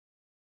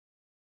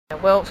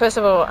Well, first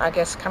of all, I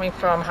guess coming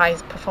from high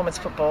performance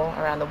football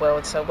around the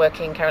world, so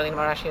working, Carolina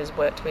Marashi has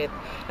worked with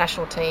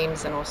national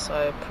teams and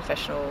also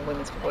professional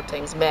women's football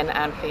teams, men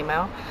and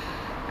female.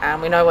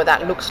 We know what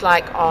that looks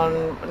like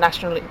on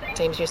national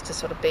teams used to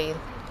sort of be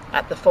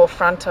at the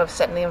forefront of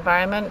setting the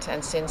environment,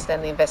 and since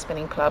then the investment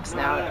in clubs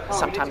now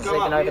sometimes is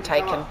even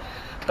overtaken.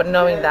 But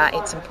knowing that,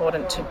 it's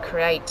important to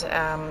create,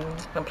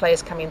 when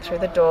players come in through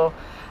the door,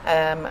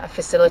 a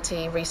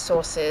facility,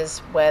 resources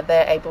where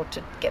they're able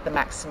to get the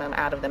maximum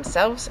out of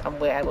themselves, and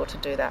we're able to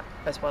do that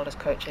as well as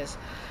coaches.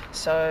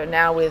 So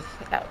now with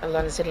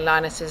London City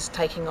Lionesses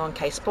taking on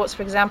K Sports,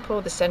 for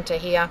example, the centre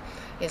here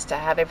is to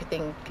have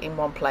everything in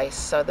one place.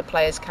 So the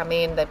players come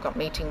in, they've got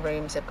meeting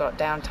rooms, they've got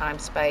downtime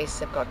space,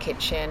 they've got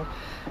kitchen,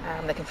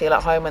 they can feel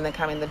at home when they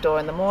come in the door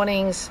in the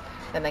mornings.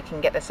 Then they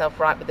can get themselves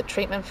right with the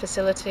treatment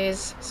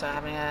facilities, so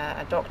having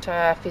a doctor,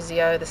 a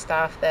physio, the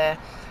staff there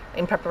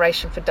in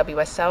preparation for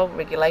WSL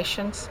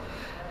regulations.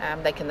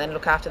 They can then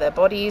look after their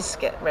bodies,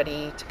 get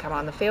ready to come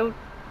on the field.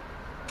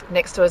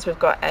 Next to us we've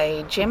got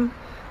a gym,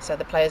 so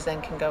the players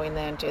then can go in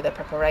there and do their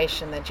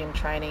preparation, their gym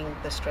training,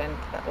 the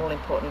strength, all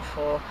important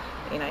for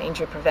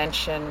injury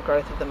prevention,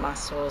 growth of the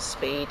muscles,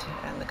 speed,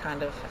 and the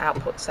kind of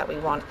outputs that we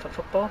want for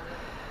football.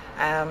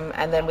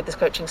 And then with the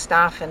coaching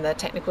staff and the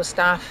technical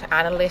staff,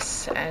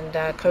 analysts and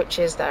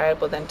coaches that are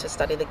able then to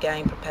study the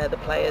game, prepare the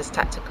players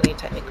tactically,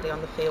 technically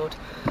on the field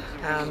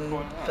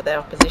for their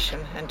opposition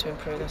and to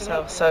improve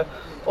themselves. So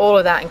all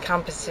of that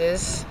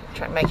encompasses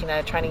making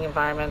a training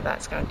environment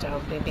that's going to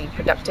hopefully be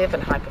productive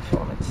and high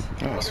performance.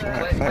 Oh, that's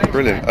right.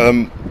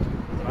 Brilliant.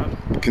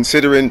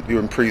 Considering you're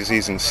in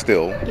pre-season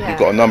still, you've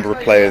got a number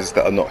of players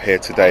that are not here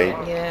today.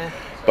 Yeah.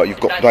 But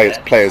you've got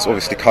players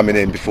obviously coming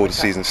in before the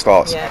season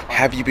starts. Yeah.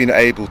 Have you been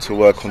able to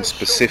work on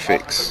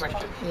specifics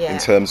in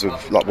terms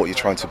of like what you're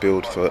trying to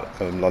build for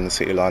London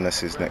City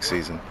Lionesses next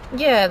season?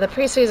 Yeah, the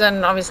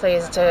pre-season obviously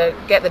is to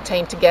get the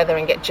team together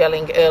and get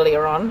gelling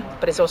earlier on,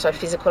 but it's also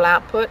physical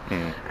output.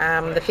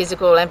 The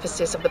physical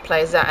emphasis of the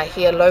players that are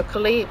here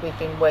locally, we've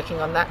been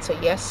working on that. So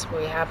yes,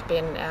 we have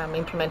been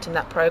implementing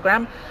that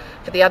program.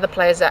 For the other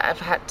players that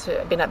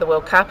have been at the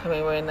World Cup,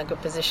 we're in a good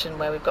position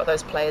where we've got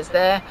those players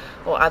there,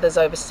 or others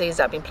overseas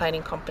that have been playing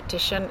in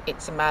competition.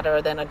 It's a matter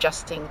of then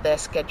adjusting their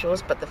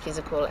schedules, but the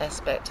physical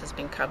aspect has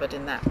been covered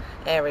in that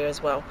area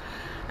as well.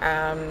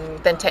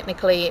 Then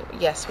technically,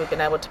 yes, we've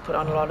been able to put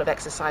on a lot of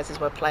exercises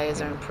where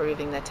players are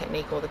improving their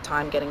technique all the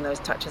time, getting those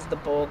touches of the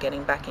ball,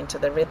 getting back into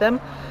the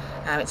rhythm.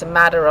 It's a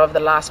matter of the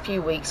last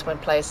few weeks when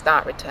players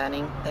start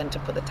returning, then to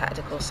put the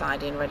tactical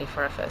side in, ready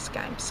for our first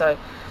game. So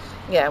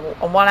yeah,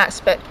 on one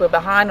aspect we're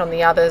behind, on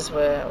the others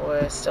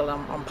we're still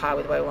on par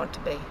with where we want to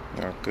be.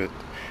 Oh, good.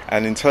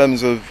 And in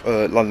terms of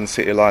London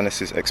City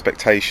Lionesses'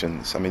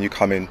 expectations, you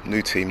come in,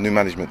 new team, new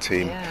management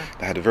team. Yeah.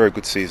 They had a very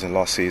good season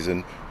last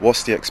season.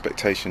 What's the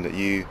expectation that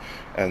you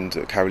and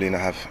Carolina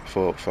have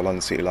for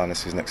London City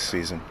Lionesses next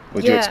season?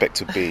 What do you expect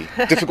to be?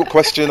 Difficult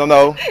question, I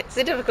know. It's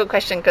a difficult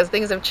question because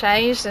things have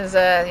changed since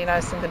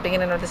the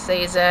beginning of the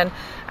season.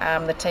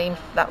 The team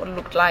that would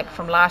look like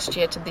from last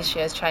year to this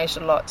year has changed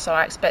a lot. So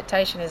our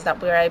expectation is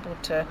that we're able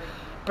to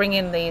bring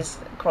in these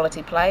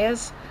quality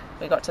players.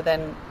 We've got to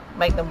then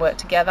make them work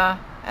together,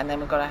 and then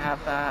we've got to have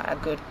a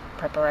good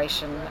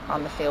preparation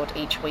on the field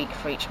each week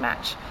for each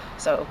match.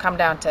 So it will come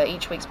down to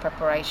each week's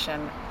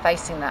preparation,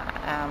 facing that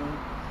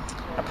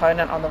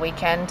opponent on the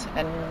weekend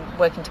and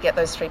working to get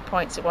those 3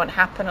 points. It won't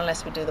happen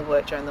unless we do the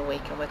work during the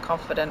week, and we're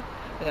confident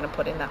we're going to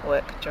put in that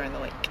work during the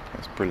week.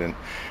 That's brilliant.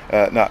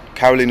 Now,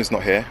 Carolina's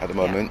not here at the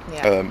moment.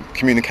 Yeah.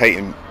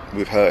 Communicating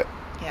with her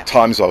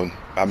time zone,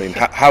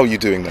 how are you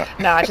doing that?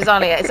 No, it's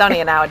only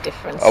an hour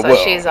difference, so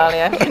she's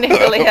only open in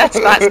Italy. That's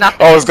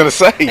nothing. I was going to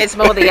say. It's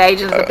more the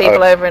agents, the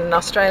people over in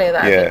Australia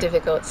that have been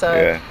difficult.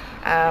 So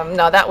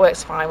no, that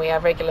works fine. We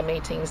have regular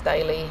meetings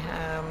daily,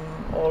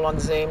 all on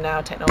Zoom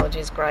now. Technology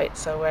is great,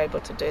 so we're able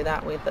to do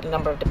that with a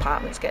number of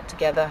departments get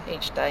together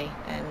each day,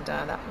 and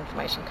that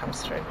information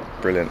comes through.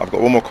 Brilliant. I've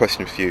got one more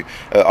question for you.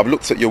 I've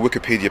looked at your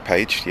Wikipedia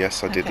page.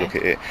 Yes, I did look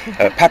at it.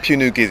 Papua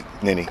New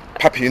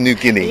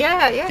Guinea.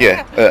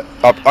 Yeah.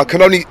 I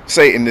can only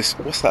say it in this.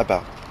 What's that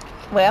about?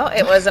 Well,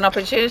 it was an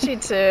opportunity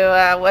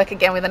to work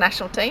again with the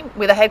national team,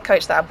 with a head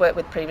coach that I've worked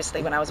with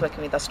previously when I was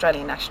working with the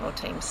Australian national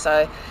team.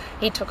 So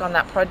he took on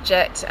that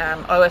project,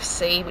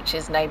 OFC, which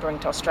is neighbouring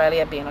to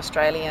Australia, being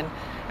Australian,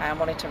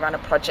 wanted to run a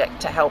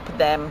project to help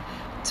them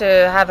to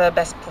have a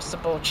best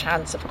possible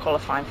chance of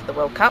qualifying for the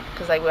World Cup,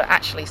 because they were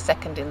actually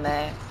second in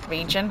their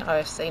region,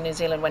 OFC. New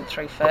Zealand went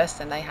through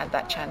first, and they had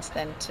that chance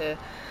then to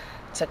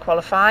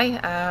qualify.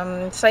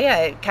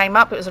 It came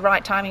up. It was the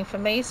right timing for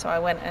me, so I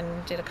went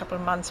and did a couple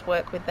of months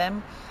work with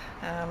them.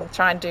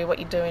 Try and do what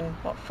you do in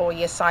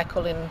 4-year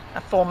cycle in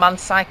a 4-month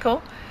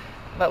cycle.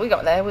 But we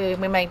got there. We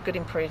made good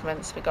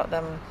improvements. We got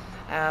them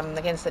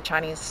against the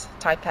Chinese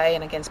Taipei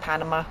and against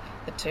Panama,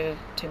 the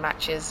two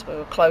matches. We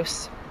were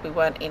close. We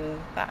weren't in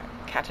that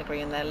category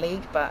in their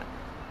league, but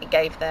it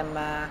gave them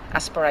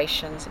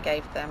aspirations. It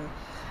gave them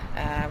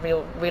a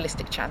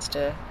realistic chance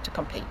to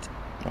compete.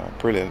 Oh,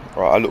 brilliant.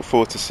 Right, I look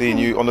forward to seeing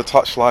you on the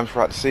touchline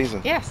throughout the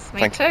season. Yes,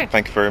 me too.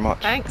 Thank you very much.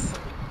 Thanks.